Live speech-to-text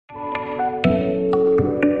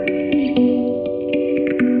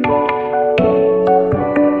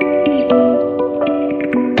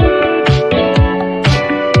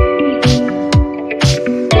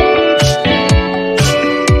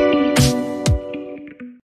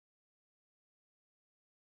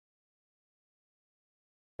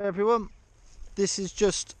Hey everyone, this is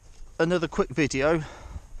just another quick video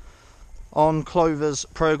on Clovers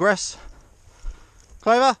Progress.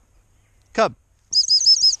 Clover, come.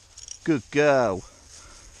 Good girl.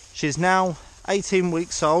 She's now 18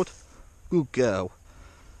 weeks old. Good girl.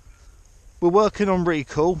 We're working on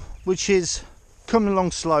recall, which is coming along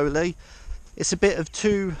slowly. It's a bit of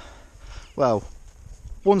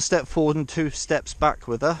one step forward and 2 steps back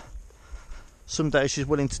with her. Some days she's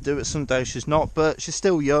willing to do it, some days she's not, but she's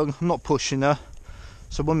still young. I'm not pushing her.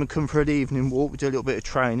 So when we come for an evening walk, we do a little bit of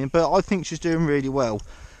training, but I think she's doing really well.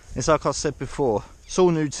 It's like I said before, it's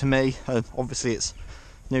all new to me, and obviously it's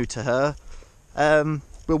new to her.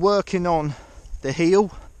 We're working on the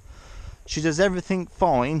heel. She does everything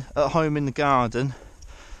fine at home in the garden,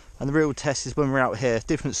 and the real test is when we're out here.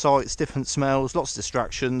 Different sights, different smells, lots of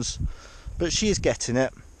distractions, but she is getting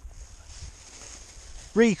it.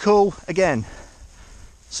 Recall, again,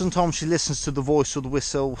 sometimes she listens to the voice or the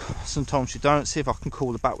whistle, sometimes she don't. See if I can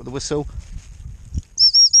call her back with the whistle.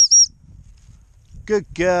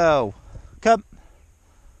 Good girl. Come.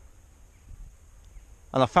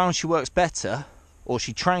 And I found she works better, or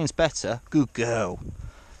she trains better, good girl,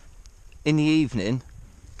 in the evening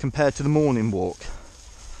compared to the morning walk.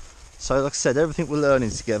 So like I said, everything we're learning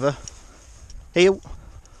together. Heel.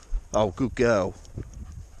 Oh, good girl.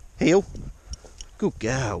 Heel. Good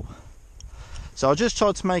girl. So I just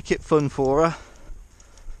tried to make it fun for her,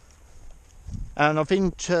 and I've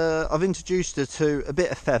introduced her to a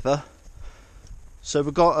bit of feather. So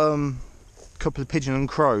we've got a couple of pigeon and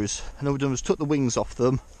crows, and all we've done was took the wings off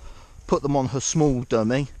them, put them on her small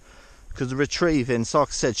dummy, because the retrieving, so like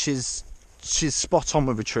I said, she's spot on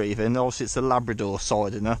with retrieving. Obviously it's the Labrador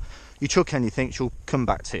side in her. You chuck anything, she'll come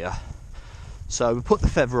back to you. So we put the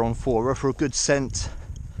feather on for her for a good scent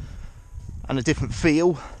and a different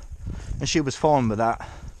feel, and she was fine with that.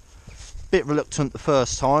 Bit reluctant the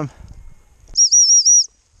first time.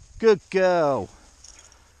 Good girl.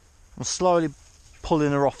 I'm slowly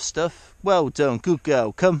pulling her off stuff. Well done, good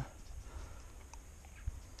girl, come.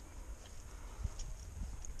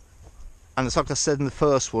 And it's like I said in the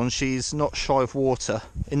first one, she's not shy of water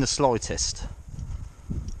in the slightest.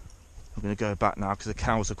 I'm going to go back now because the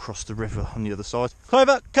cows across the river on the other side.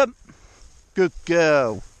 Clover, come. Good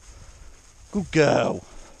girl. Good girl.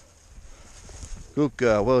 Good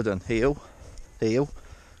girl, well done. Heel. Heel.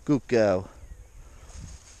 Good girl.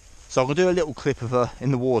 So I'm going to do a little clip of her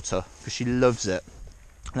in the water because she loves it.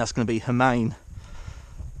 And that's going to be her main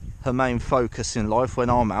focus in life when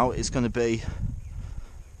I'm out. It's going to be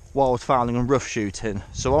wildfowling and rough shooting.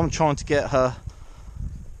 So I'm trying to get her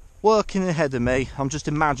working ahead of me. I'm just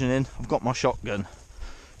imagining I've got my shotgun.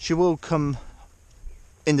 She will come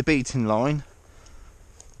in the beating line.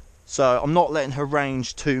 So I'm not letting her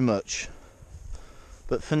range too much,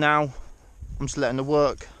 but for now I'm just letting her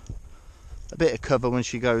work a bit of cover when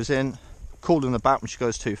she goes in, calling her back when she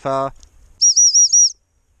goes too far.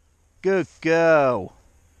 Good girl.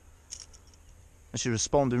 And she's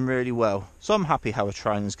responding really well, so I'm happy how her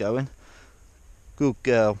training's going. Good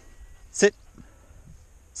girl. Sit.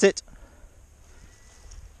 Sit.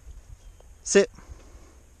 Sit.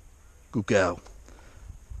 Good girl.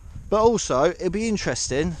 But also it'll be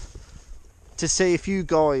interesting to see if you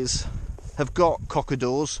guys have got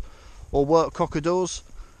cockerdoirs or work cockerdoirs,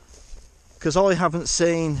 because I haven't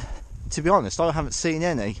seen, to be honest, I haven't seen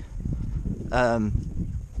any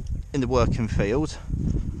in the working field.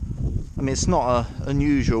 I mean, it's not an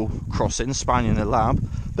unusual crossing, Spaniel and a Lab,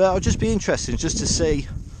 but I'll just be interested just to see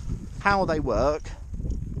how they work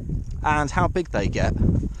and how big they get.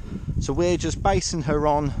 So we're just basing her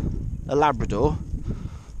on a Labrador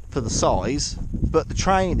for the size, but the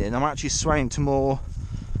training I'm actually swaying to more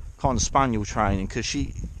kind of Spaniel training, because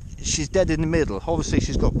she's dead in the middle. Obviously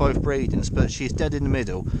she's got both breedings, but she's dead in the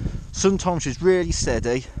middle. Sometimes she's really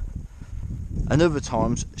steady, and other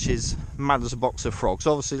times she's mad as a box of frogs.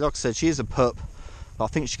 Obviously, like I said, she is a pup, but I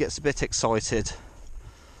think she gets a bit excited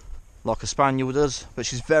like a Spaniel does, but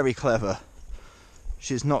she's very clever.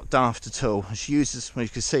 She's not daft at all. She uses, well, you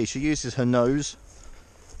can see, she uses her nose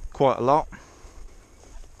quite a lot.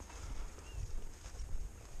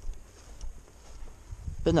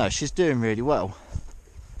 But no, she's doing really well.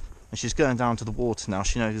 And she's going down to the water now.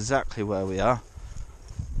 She knows exactly where we are.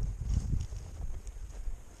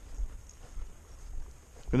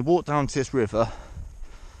 I'm going to walk down to this river.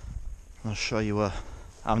 I'll show you her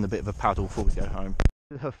having a bit of a paddle before we go home.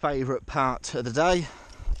 This is her favourite part of the day.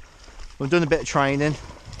 We've done a bit of training,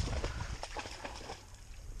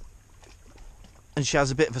 and she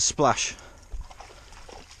has a bit of a splash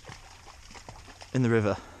in the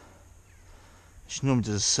river. She normally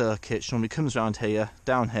does a circuit. She normally comes around here,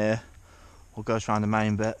 down here, or goes around the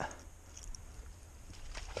main bit.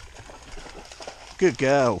 Good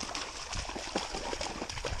girl.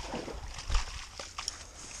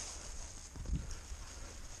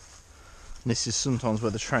 And this is sometimes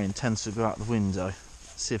where the train tends to go out the window.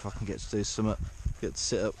 See if I can get to do something. Get to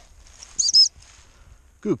sit up.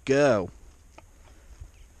 Good girl.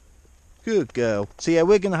 Good girl. So yeah,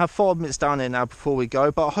 we're going to have 5 minutes down here now before we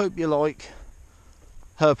go, but I hope you like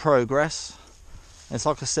her progress. And it's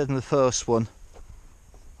like I said in the first one,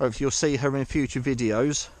 hopefully you'll see her in future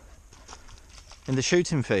videos in the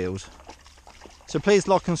shooting field. So please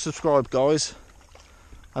like and subscribe, guys,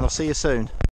 and I'll see you soon.